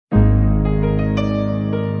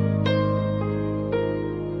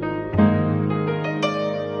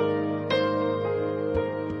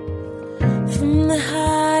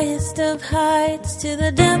of heights to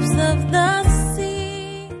the depths of the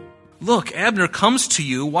sea. Look, Abner comes to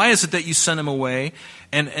you. Why is it that you sent him away?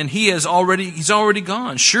 And he's already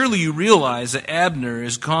gone. Surely you realize that Abner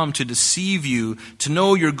has come to deceive you, to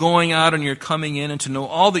know you're going out and you're coming in, and to know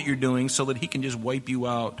all that you're doing so that he can just wipe you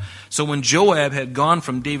out. So when Joab had gone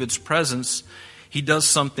from David's presence, he does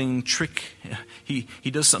something he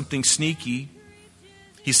does something sneaky.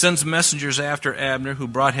 He sends messengers after Abner who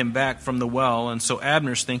brought him back from the well. And so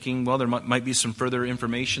Abner's thinking, well, there might be some further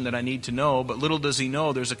information that I need to know. But little does he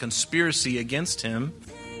know there's a conspiracy against him.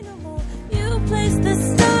 You place the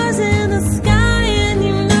stars in the sky and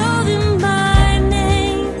you know them by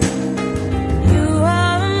name. You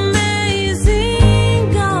are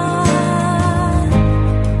amazing, God.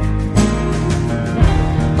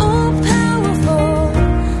 All powerful,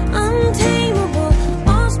 untamable,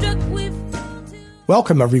 awestruck we've found to...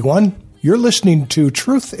 Welcome, everyone. You're listening to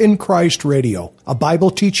Truth in Christ Radio, a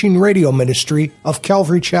Bible teaching radio ministry of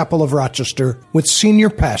Calvary Chapel of Rochester with Senior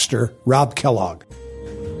Pastor Rob Kellogg.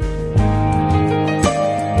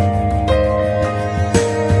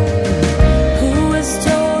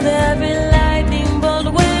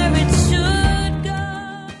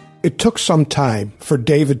 It took some time for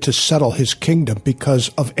David to settle his kingdom because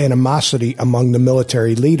of animosity among the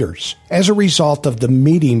military leaders. As a result of the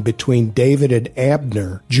meeting between David and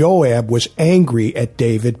Abner, Joab was angry at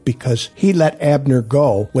David because he let Abner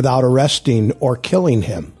go without arresting or killing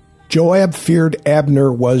him. Joab feared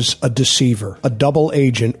Abner was a deceiver, a double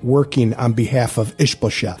agent working on behalf of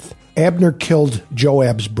Ishbosheth. Abner killed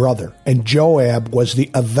Joab's brother, and Joab was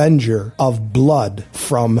the avenger of blood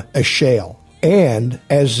from Asahel. And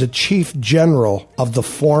as the chief general of the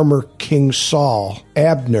former King Saul,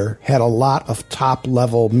 Abner had a lot of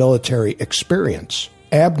top-level military experience.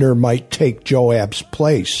 Abner might take Joab's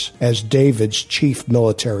place as David's chief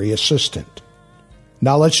military assistant.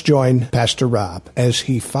 Now let's join Pastor Rob as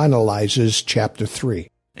he finalizes chapter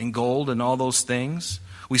 3. And gold and all those things.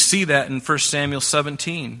 We see that in 1 Samuel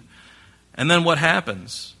 17. And then what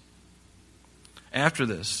happens after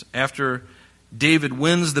this? After David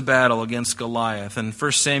wins the battle against Goliath. And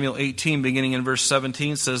 1 Samuel 18, beginning in verse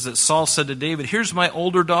 17, says that Saul said to David, "Here's my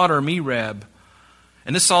older daughter, Merab."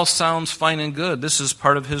 And this all sounds fine and good. This is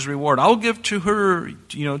part of his reward. I'll give to her,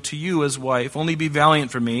 to you as wife. Only be valiant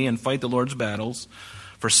for me and fight the Lord's battles.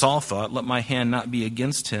 For Saul thought, let my hand not be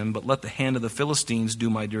against him, but let the hand of the Philistines do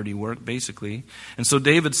my dirty work, basically. And so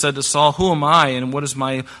David said to Saul, "Who am I, and what is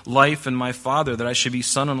my life and my father, that I should be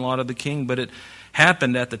son-in-law to the king?" But it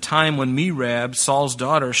happened at the time when Merab, Saul's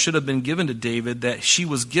daughter, should have been given to David, that she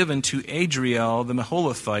was given to Adriel the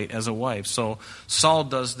Meholathite as a wife. So Saul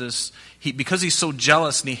does this, because he's so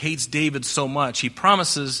jealous and he hates David so much, he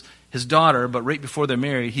promises his daughter, but right before they're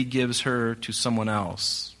married, he gives her to someone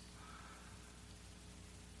else.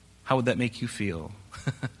 How would that make you feel?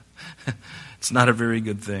 It's not a very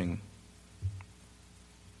good thing.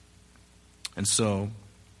 And so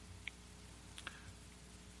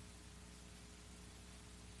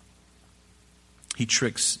he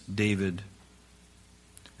tricks David.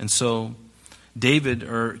 And so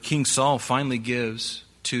King Saul finally gives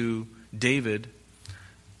to David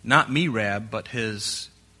not Merab, but his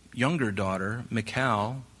younger daughter,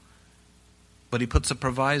 Michal. But he puts a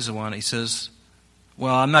proviso on it. He says,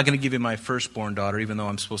 well, I'm not going to give you my firstborn daughter, even though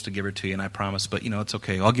I'm supposed to give her to you, and I promise, but it's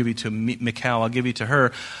okay. I'll give you to Michal, I'll give you to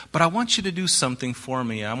her. But I want you to do something for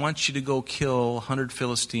me. I want you to go kill 100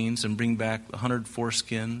 Philistines and bring back 100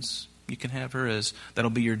 foreskins. You can have her that'll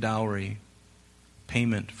be your dowry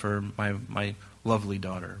payment for my lovely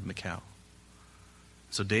daughter, Michal.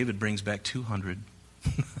 So David brings back 200.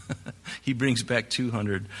 He brings back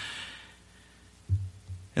 200.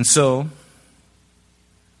 And so,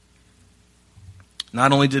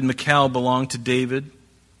 not only did Michal belong to David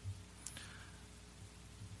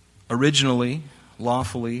originally,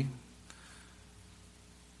 lawfully,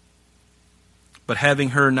 but having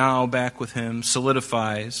her now back with him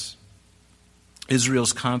solidifies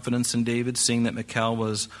Israel's confidence in David, seeing that Michal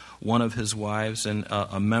was one of his wives and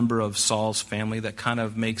a member of Saul's family. That kind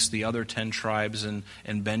of makes the other 10 tribes and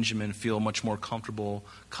Benjamin feel much more comfortable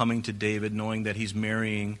coming to David, knowing that he's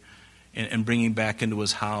marrying and bringing back into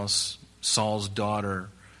his house Saul's daughter,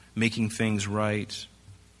 making things right.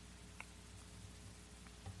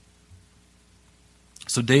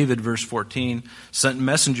 So David, verse 14, sent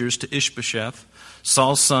messengers to Ishbosheth,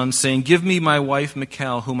 Saul's son, saying, "Give me my wife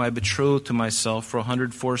Michal, whom I betrothed to myself, for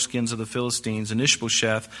 100 foreskins of the Philistines." And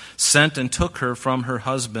Ishbosheth sent and took her from her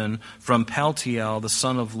husband, from Paltiel, the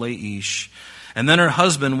son of Laish. And then her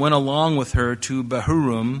husband went along with her to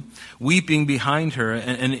Bahurim, weeping behind her.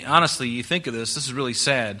 And honestly, you think of this is really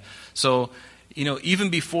sad. So Even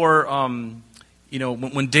before,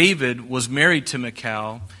 when David was married to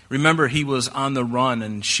Michal, remember he was on the run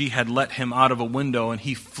and she had let him out of a window and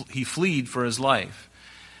he fled for his life.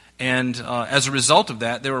 And as a result of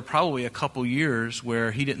that, there were probably a couple years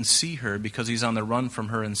where he didn't see her because he's on the run from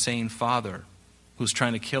her insane father who's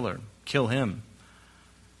trying to kill him.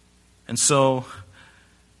 And so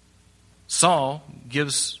Saul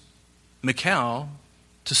gives Michal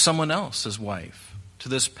to someone else as wife, to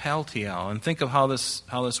this Paltiel. And think of how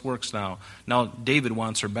this works now. Now David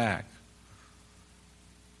wants her back.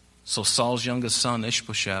 So Saul's youngest son,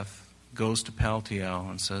 Ishbosheth, goes to Paltiel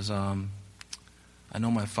and says, I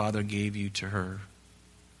know my father gave you to her,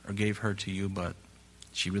 or gave her to you, but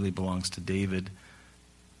she really belongs to David.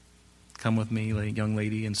 Come with me, young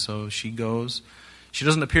lady. And so she goes. She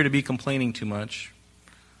doesn't appear to be complaining too much.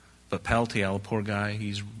 But Paltiel, poor guy,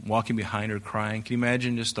 he's walking behind her crying. Can you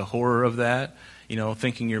imagine just the horror of that?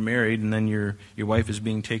 Thinking you're married and then your wife is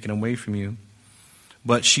being taken away from you.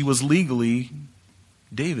 But she was legally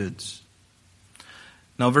David's.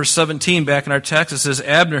 Now, verse 17, back in our text, it says,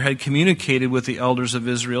 Abner had communicated with the elders of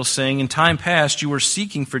Israel, saying, in time past you were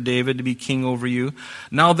seeking for David to be king over you.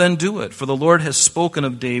 Now then do it, for the Lord has spoken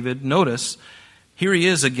of David. Notice, here he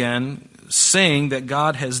is again, saying that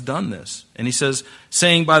God has done this. And he says,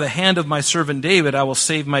 saying, by the hand of my servant David, I will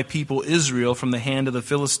save my people Israel from the hand of the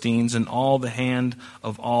Philistines and all the hand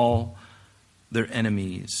of all their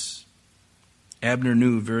enemies. Abner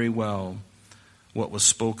knew very well what was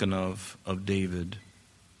spoken of David.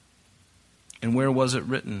 And where was it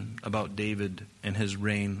written about David and his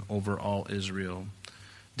reign over all Israel?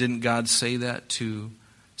 Didn't God say that to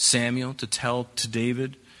Samuel to tell to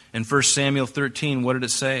David? In 1 Samuel 13, what did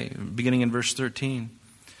it say? Beginning in verse 13.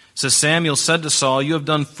 It says, Samuel said to Saul, you have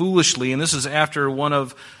done foolishly. And this is after one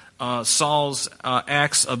of Saul's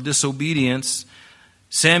acts of disobedience.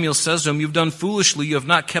 Samuel says to him, you've done foolishly. You have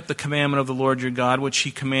not kept the commandment of the Lord your God, which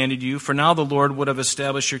he commanded you. For now the Lord would have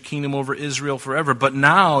established your kingdom over Israel forever. But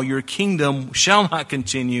now your kingdom shall not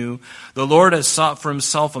continue. The Lord has sought for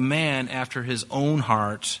himself a man after his own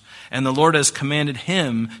heart. And the Lord has commanded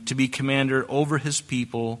him to be commander over his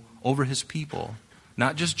people.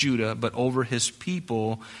 Not just Judah, but over his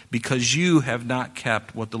people, because you have not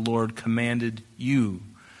kept what the Lord commanded you.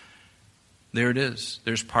 There it is.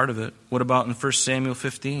 There's part of it. What about in 1 Samuel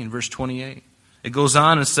 15, verse 28? It goes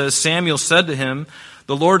on and says, Samuel said to him,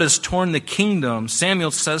 the Lord has torn the kingdom.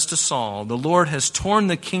 Samuel says to Saul, the Lord has torn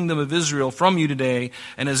the kingdom of Israel from you today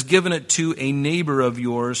and has given it to a neighbor of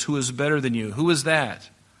yours who is better than you. Who is that?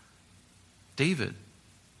 David.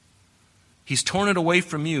 He's torn it away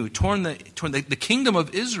from you. Torn the kingdom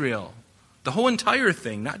of Israel. The whole entire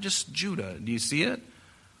thing, not just Judah. Do you see it?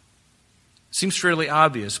 Seems fairly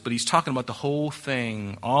obvious, but he's talking about the whole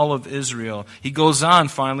thing, all of Israel. He goes on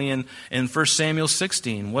finally in 1 Samuel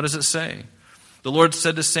 16. What does it say? The Lord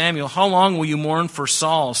said to Samuel, how long will you mourn for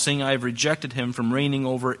Saul, seeing I have rejected him from reigning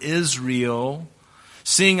over Israel?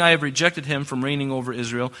 Seeing I have rejected him from reigning over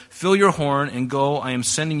Israel, fill your horn and go. I am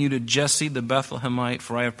sending you to Jesse the Bethlehemite,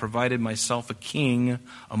 for I have provided myself a king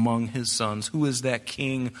among his sons. Who is that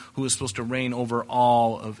king who is supposed to reign over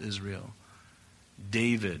all of Israel?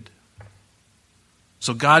 David.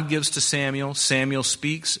 So God gives to Samuel. Samuel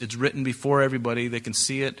speaks. It's written before everybody. They can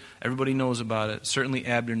see it. Everybody knows about it. Certainly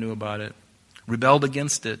Abner knew about it. Rebelled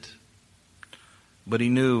against it. But he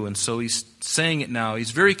knew, and so he's saying it now.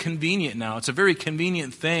 He's very convenient now. It's a very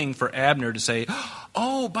convenient thing for Abner to say,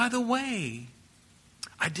 oh, by the way,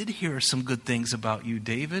 I did hear some good things about you,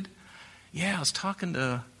 David. Yeah,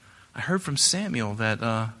 I heard from Samuel that,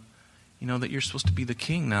 that you're supposed to be the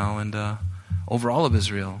king now and over all of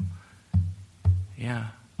Israel. Yeah,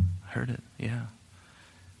 I heard it, yeah.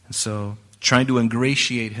 And so, trying to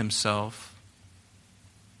ingratiate himself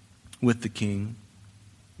with the king.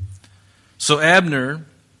 So Abner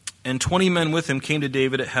and 20 men with him came to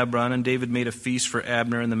David at Hebron, and David made a feast for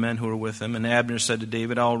Abner and the men who were with him. And Abner said to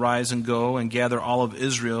David, I'll rise and go and gather all of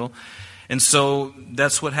Israel. And so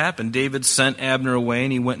that's what happened. David sent Abner away,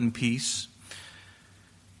 and he went in peace.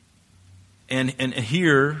 And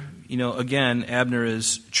here, again, Abner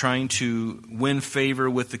is trying to win favor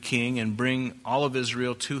with the king and bring all of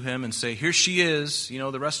Israel to him and say, here she is,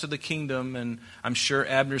 the rest of the kingdom. And I'm sure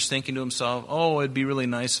Abner's thinking to himself, oh, it'd be really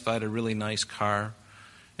nice if I had a really nice car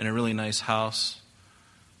and a really nice house.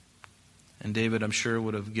 And David, I'm sure,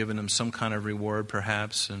 would have given him some kind of reward,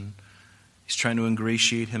 perhaps. And he's trying to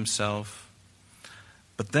ingratiate himself.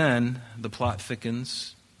 But then the plot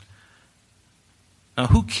thickens. Now,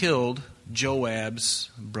 who killed Joab's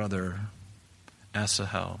brother,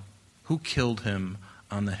 Asahel? Who killed him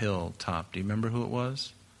on the hilltop? Do you remember who it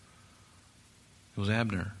was? It was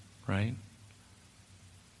Abner, right?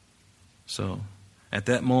 So, at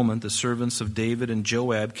that moment, the servants of David and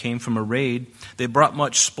Joab came from a raid. They brought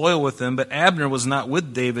much spoil with them, but Abner was not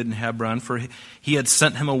with David in Hebron, for he had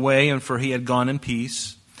sent him away, and for he had gone in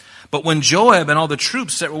peace. But when Joab and all the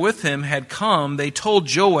troops that were with him had come, they told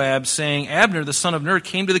Joab, saying, Abner, the son of Ner,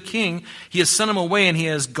 came to the king. He has sent him away, and he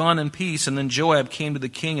has gone in peace. And then Joab came to the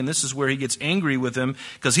king, and this is where he gets angry with him,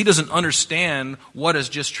 because he doesn't understand what has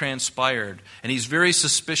just transpired. And he's very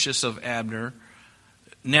suspicious of Abner,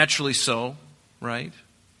 naturally so, right?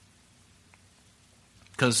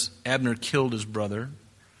 Because Abner killed his brother.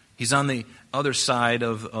 He's on the other side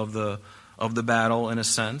of the battle, in a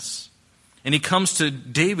sense. And he comes to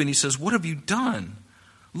David and he says, what have you done?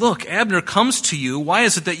 Look, Abner comes to you. Why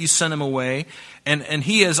is it that you sent him away? And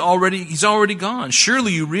he's already gone.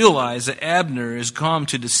 Surely you realize that Abner is come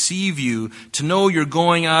to deceive you, to know you're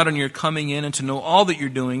going out and you're coming in, and to know all that you're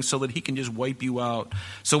doing so that he can just wipe you out.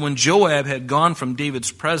 So when Joab had gone from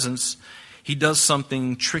David's presence, he does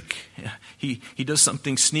something he does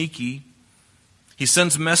something sneaky. He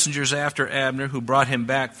sends messengers after Abner, who brought him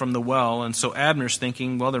back from the well. And so Abner's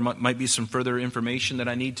thinking, well, there might be some further information that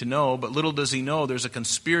I need to know. But little does he know there's a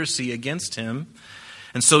conspiracy against him.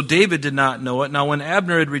 And so David did not know it. Now when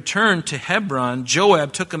Abner had returned to Hebron,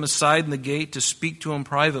 Joab took him aside in the gate to speak to him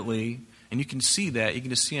privately. And you can see that. You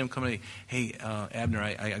can just see him coming. Hey, Abner,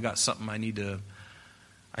 I got something I need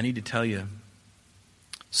to tell you.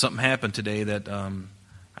 Something happened today that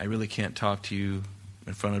I really can't talk to you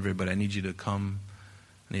in front of everybody. I need you to come.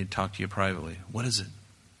 I need to talk to you privately. What is it?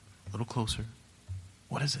 A little closer.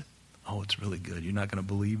 What is it? Oh, it's really good. You're not going to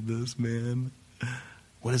believe this, man.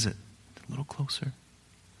 What is it? A little closer.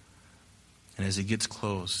 And as he gets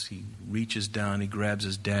close, he reaches down, he grabs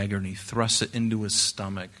his dagger, and he thrusts it into his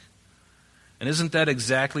stomach. And isn't that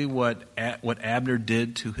exactly what Abner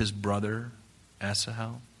did to his brother,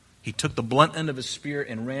 Asahel? He took the blunt end of his spear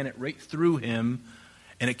and ran it right through him,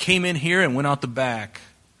 and it came in here and went out the back.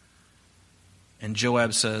 And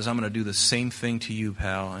Joab says, I'm going to do the same thing to you,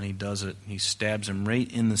 pal. And he does it. He stabs him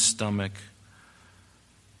right in the stomach.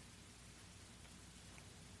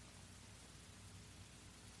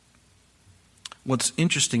 What's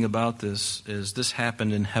interesting about this is this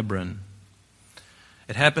happened in Hebron.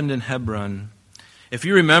 It happened in Hebron. If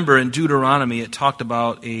you remember in Deuteronomy, it talked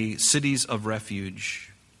about cities of refuge.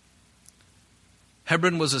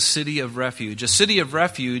 Hebron was a city of refuge. A city of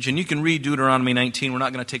refuge, and you can read Deuteronomy 19. We're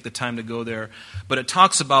not going to take the time to go there. But it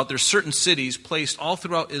talks about there's certain cities placed all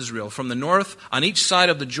throughout Israel. From the north, on each side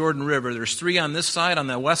of the Jordan River. There's 3 on this side, on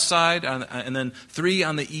the west side, and then 3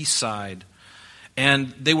 on the east side.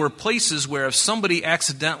 And they were places where if somebody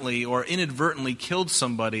accidentally or inadvertently killed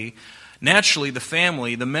somebody, naturally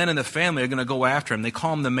the men in the family are going to go after him. They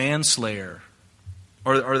call him the manslayer.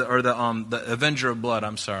 Or the avenger of blood,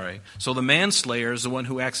 I'm sorry. So the manslayer is the one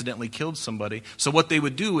who accidentally killed somebody. So what they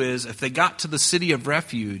would do is, if they got to the city of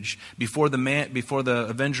refuge before the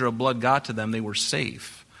avenger of blood got to them, they were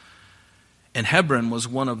safe. And Hebron was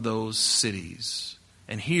one of those cities.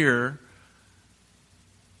 And here,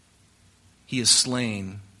 he is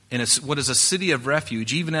slain. And it's what is a city of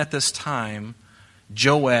refuge. Even at this time,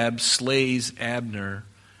 Joab slays Abner,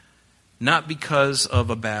 not because of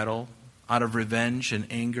a battle, out of revenge and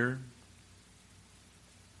anger.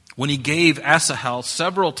 When he gave Asahel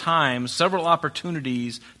several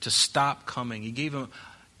opportunities to stop coming. He gave him,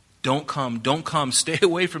 don't come, stay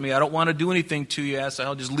away from me. I don't want to do anything to you,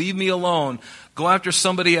 Asahel. Just leave me alone. Go after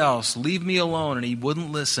somebody else. Leave me alone. And he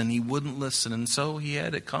wouldn't listen. And so he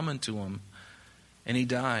had it coming to him. And he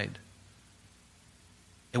died.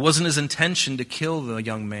 It wasn't his intention to kill the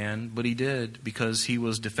young man, but he did because he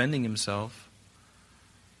was defending himself.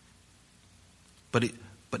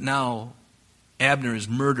 But now Abner is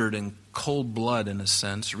murdered in cold blood, in a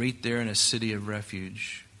sense, right there in a city of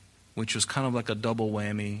refuge, which was kind of like a double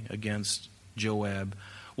whammy against Joab.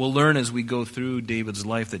 We'll learn as we go through David's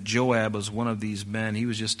life that Joab was one of these men. He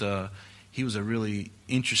was a really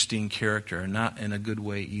interesting character, not in a good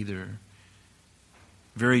way either.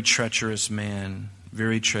 Very treacherous man.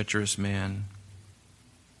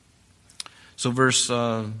 So verse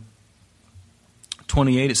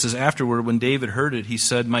 28, it says, afterward, when David heard it, he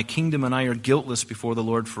said, my kingdom and I are guiltless before the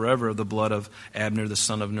Lord forever of the blood of Abner the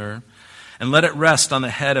son of Ner. And let it rest on the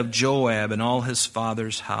head of Joab and all his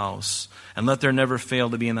father's house. And let there never fail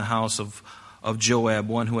to be in the house of Joab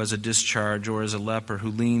one who has a discharge, or is a leper, who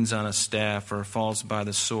leans on a staff, or falls by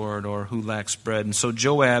the sword, or who lacks bread. And so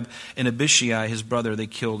Joab and Abishai, his brother, they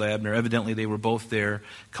killed Abner. Evidently they were both there,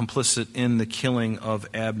 complicit in the killing of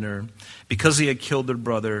Abner, because he had killed their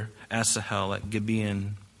brother Asahel at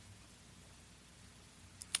Gibeon.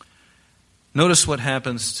 Notice what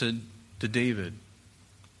happens to David.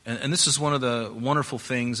 And this is one of the wonderful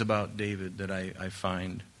things about David that I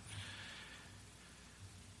find.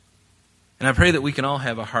 And I pray that we can all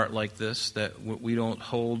have a heart like this, that we don't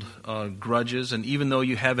hold grudges. And even though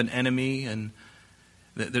you have an enemy, and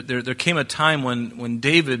there came a time when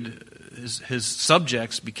David, his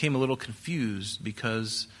subjects, became a little confused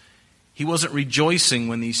because he wasn't rejoicing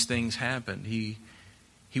when these things happened. He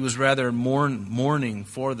was rather mourning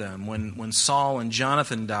for them. When Saul and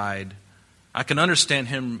Jonathan died, I can understand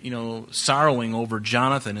him, sorrowing over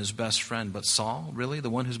Jonathan, his best friend. But Saul, really? The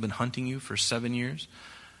one who's been hunting you for 7 years?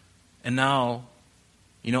 And now,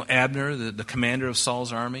 Abner, the commander of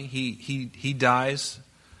Saul's army, he dies.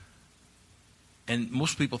 And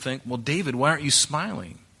most people think, well, David, why aren't you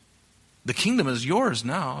smiling? The kingdom is yours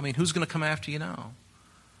now. I mean, who's going to come after you now?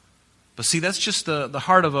 But see, that's just the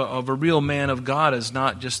heart of a real man of God, is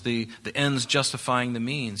not just the ends justifying the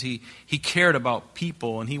means. He cared about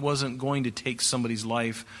people, and he wasn't going to take somebody's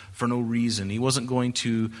life for no reason. He wasn't going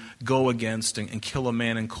to go against and kill a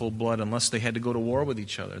man in cold blood unless they had to go to war with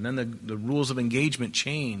each other. And then the rules of engagement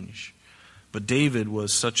change. But David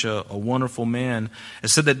was such a wonderful man. It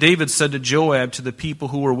said that David said to Joab, to the people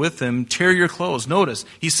who were with him, tear your clothes. Notice,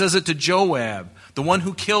 he says it to Joab, the one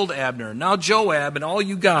who killed Abner. Now Joab and all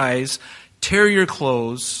you guys, tear your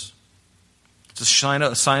clothes. It's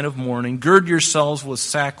a sign of mourning. Gird yourselves with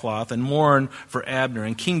sackcloth and mourn for Abner.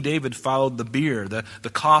 And King David followed the bier, the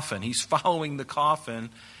coffin. He's following the coffin,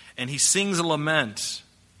 and he sings a lament.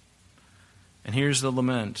 And here's the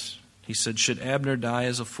lament. He said, should Abner die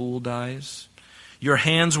as a fool dies? Your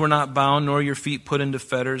hands were not bound, nor your feet put into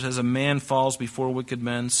fetters. As a man falls before wicked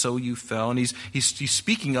men, so you fell. And he's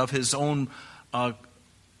speaking of his own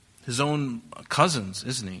cousins,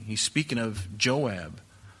 isn't he? He's speaking of Joab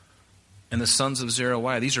and the sons of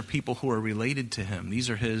Zeruiah. These are people who are related to him. These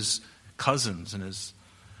are his cousins and his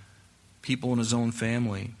people in his own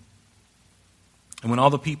family. And when all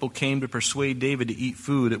the people came to persuade David to eat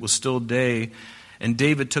food, it was still day. And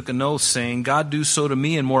David took an oath, saying, God do so to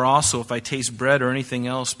me and more also if I taste bread or anything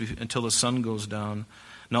else until the sun goes down.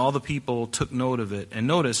 And all the people took note of it. And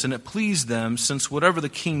notice, and it pleased them, since whatever the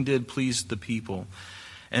king did pleased the people.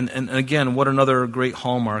 And again, what another great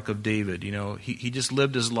hallmark of David. He just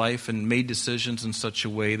lived his life and made decisions in such a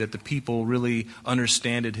way that the people really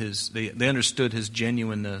understood his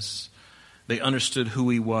genuineness. They understood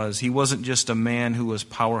who he was. He wasn't just a man who was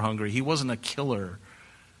power hungry. He wasn't a killer.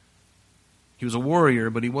 He was a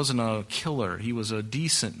warrior, but he wasn't a killer. He was a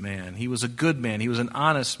decent man. He was a good man. He was an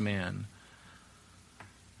honest man.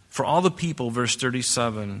 For all the people, verse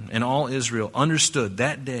 37, and all Israel understood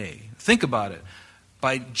that day. Think about it.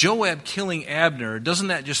 By Joab killing Abner, doesn't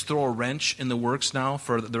that just throw a wrench in the works now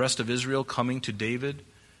for the rest of Israel coming to David?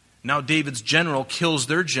 Now David's general kills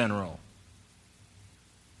their general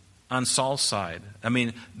on Saul's side. I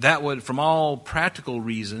mean, that would, from all practical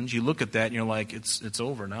reasons, you look at that and you're like, it's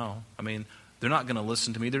over now. I mean, they're not going to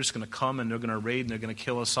listen to me. They're just going to come and they're going to raid and they're going to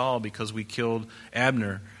kill us all because we killed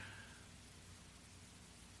Abner.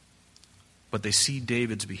 But they see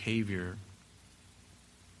David's behavior.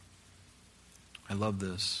 I love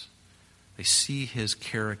this. They see his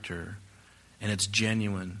character, and it's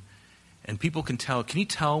genuine. And people can tell. Can you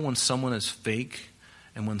tell when someone is fake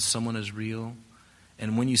and when someone is real?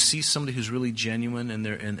 And when you see somebody who's really genuine in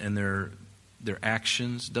their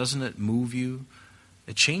actions, doesn't it move you?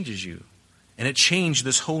 It changes you. And it changed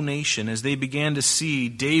this whole nation as they began to see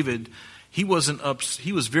David. He was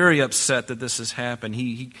very upset that this has happened.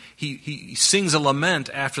 He sings a lament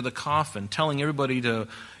after the coffin, telling everybody to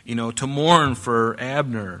mourn for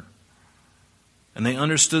Abner. And they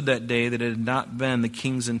understood that day that it had not been the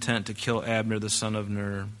king's intent to kill Abner, the son of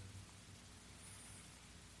Ner.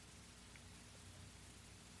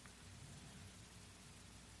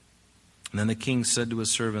 And then the king said to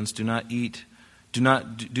his servants, Do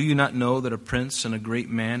you not know that a prince and a great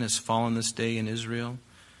man has fallen this day in Israel?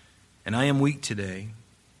 And I am weak today,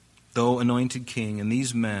 though anointed king, and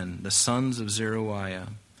these men, the sons of Zeruiah,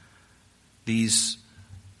 these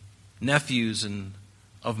nephews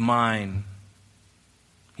of mine,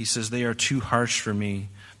 he says, they are too harsh for me.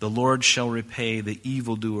 The Lord shall repay the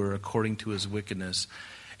evildoer according to his wickedness.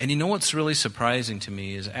 And you know what's really surprising to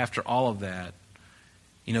me is after all of that,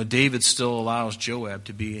 David still allows Joab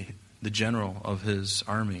to be the general of his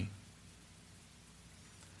army.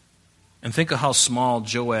 And think of how small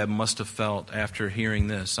Joab must have felt after hearing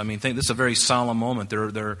this. I mean, this is a very solemn moment.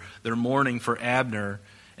 They're mourning for Abner,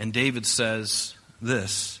 and David says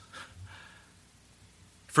this.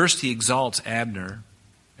 First, he exalts Abner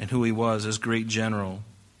and who he was as great general,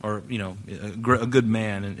 or a good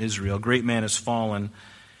man in Israel. A great man has fallen.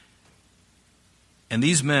 And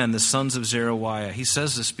these men, the sons of Zeruiah, he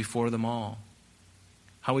says this before them all.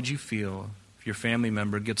 How would you feel if your family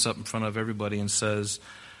member gets up in front of everybody and says,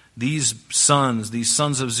 these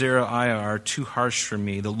sons of Zeruiah are too harsh for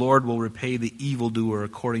me. The Lord will repay the evildoer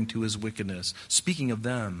according to his wickedness. Speaking of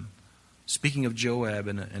them, speaking of Joab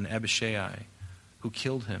and Abishai, who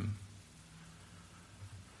killed him.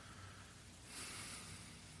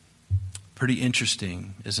 Pretty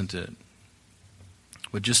interesting, isn't it?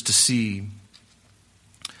 But just to see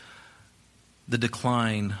the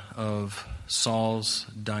decline of Saul's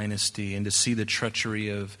dynasty, and to see the treachery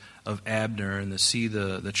of Abner, and to see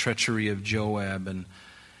the treachery of Joab,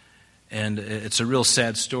 and it's a real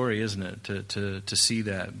sad story, isn't it, to see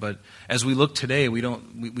that. But as we look today,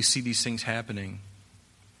 we see these things happening.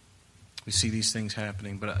 We see these things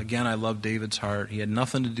happening. But again, I love David's heart. He had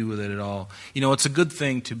nothing to do with it at all. You know, it's a good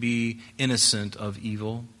thing to be innocent of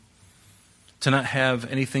evil, to not have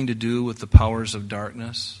anything to do with the powers of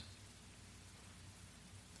darkness.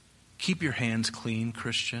 Keep your hands clean,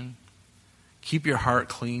 Christian. Keep your heart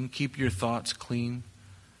clean. Keep your thoughts clean.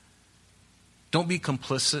 Don't be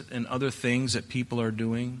complicit in other things that people are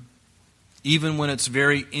doing, even when it's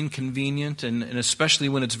very inconvenient, and especially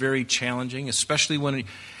when it's very challenging, especially when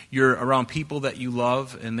you're around people that you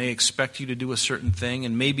love and they expect you to do a certain thing,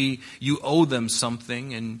 and maybe you owe them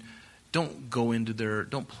something, and don't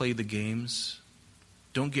play the games.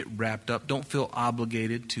 Don't get wrapped up. Don't feel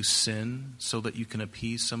obligated to sin so that you can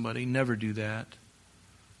appease somebody. Never do that.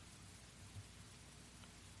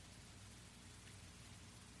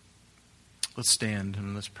 Let's stand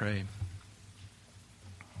and let's pray.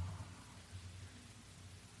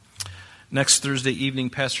 Next Thursday evening,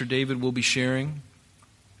 Pastor David will be sharing.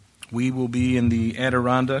 We will be in the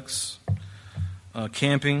Adirondacks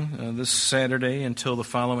camping this Saturday until the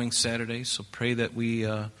following Saturday. So pray that we...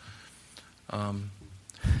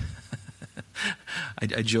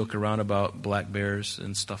 I joke around about black bears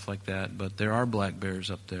and stuff like that, but there are black bears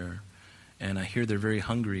up there, and I hear they're very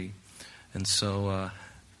hungry. And so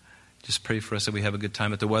just pray for us that we have a good time,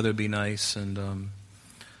 that the weather be nice, and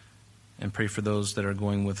pray for those that are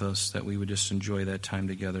going with us, that we would just enjoy that time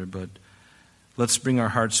together. But let's bring our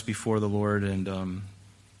hearts before the Lord, and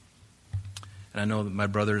I know that my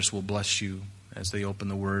brothers will bless you as they open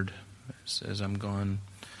the Word as I'm gone.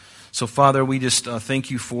 So, Father, we just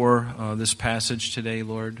thank you for this passage today,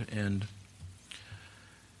 Lord. And,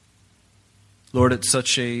 Lord, it's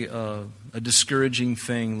such a discouraging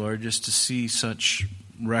thing, Lord, just to see such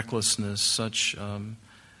recklessness, such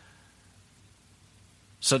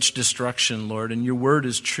destruction, Lord. And your word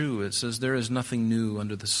is true. It says there is nothing new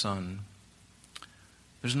under the sun.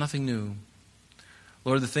 There's nothing new.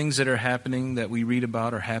 Lord, the things that are happening that we read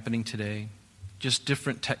about are happening today. Just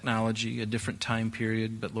different technology, a different time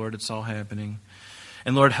period, but Lord, it's all happening.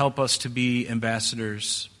 And Lord, help us to be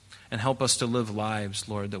ambassadors, and help us to live lives,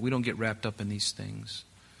 Lord, that we don't get wrapped up in these things.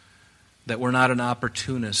 That we're not an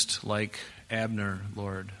opportunist like Abner,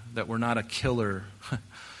 Lord. That we're not a killer,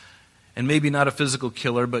 and maybe not a physical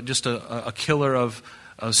killer, but just a killer of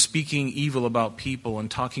speaking evil about people and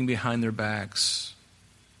talking behind their backs.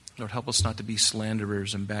 Lord, help us not to be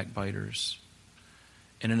slanderers and backbiters,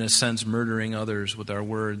 and in a sense, murdering others with our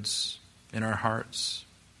words and our hearts.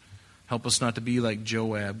 Help us not to be like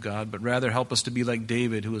Joab, God, but rather help us to be like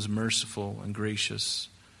David, who was merciful and gracious.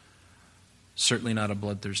 Certainly not a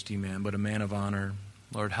bloodthirsty man, but a man of honor.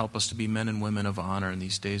 Lord, help us to be men and women of honor in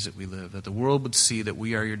these days that we live, that the world would see that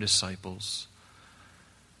we are your disciples.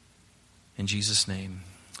 In Jesus' name,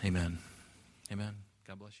 amen. Amen.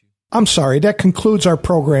 God bless you. I'm sorry, that concludes our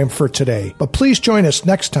program for today. But please join us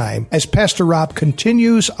next time as Pastor Rob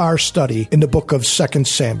continues our study in the book of 2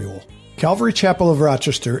 Samuel. Calvary Chapel of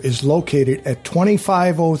Rochester is located at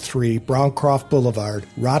 2503 Browncroft Boulevard,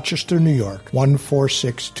 Rochester, New York,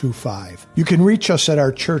 14625. You can reach us at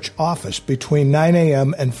our church office between 9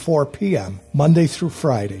 a.m. and 4 p.m., Monday through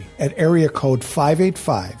Friday, at area code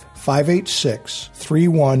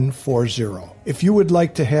 585-586-3140. If you would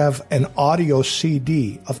like to have an audio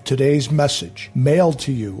CD of today's message mailed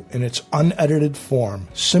to you in its unedited form,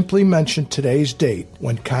 simply mention today's date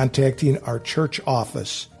when contacting our church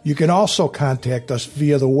office. You can also contact us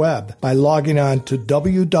via the web by logging on to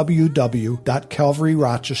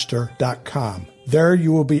www.calvaryrochester.com. There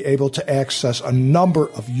you will be able to access a number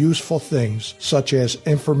of useful things, such as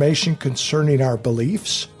information concerning our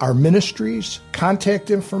beliefs, our ministries, contact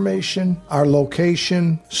information, our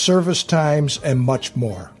location, service times, and much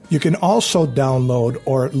more. You can also download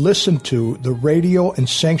or listen to the radio and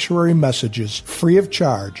sanctuary messages free of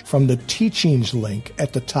charge from the teachings link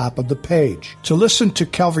at the top of the page. To listen to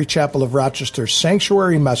Calvary Chapel of Rochester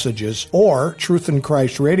sanctuary messages or Truth in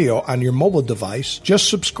Christ Radio on your mobile device, just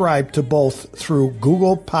subscribe to both through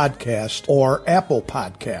Google Podcast or Apple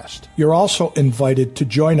Podcast. You're also invited to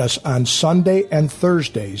join us on Sunday and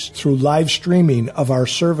Thursdays through live streaming of our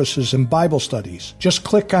services and Bible studies. Just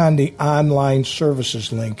click on the online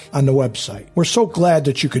services link on the website. We're so glad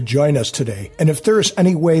that you could join us today. And if there is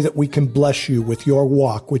any way that we can bless you with your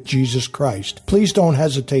walk with Jesus Christ, please don't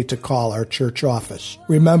hesitate to call our church office.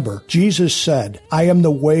 Remember, Jesus said, "I am the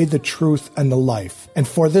way, the truth, and the life. And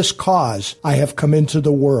for this cause I have come into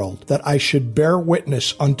the world, that I should bear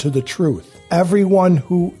witness unto the truth. Everyone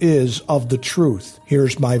who is of the truth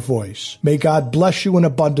hears my voice." May God bless you in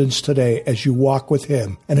abundance today as you walk with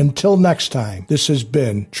Him. And until next time, this has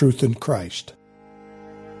been Truth in Christ.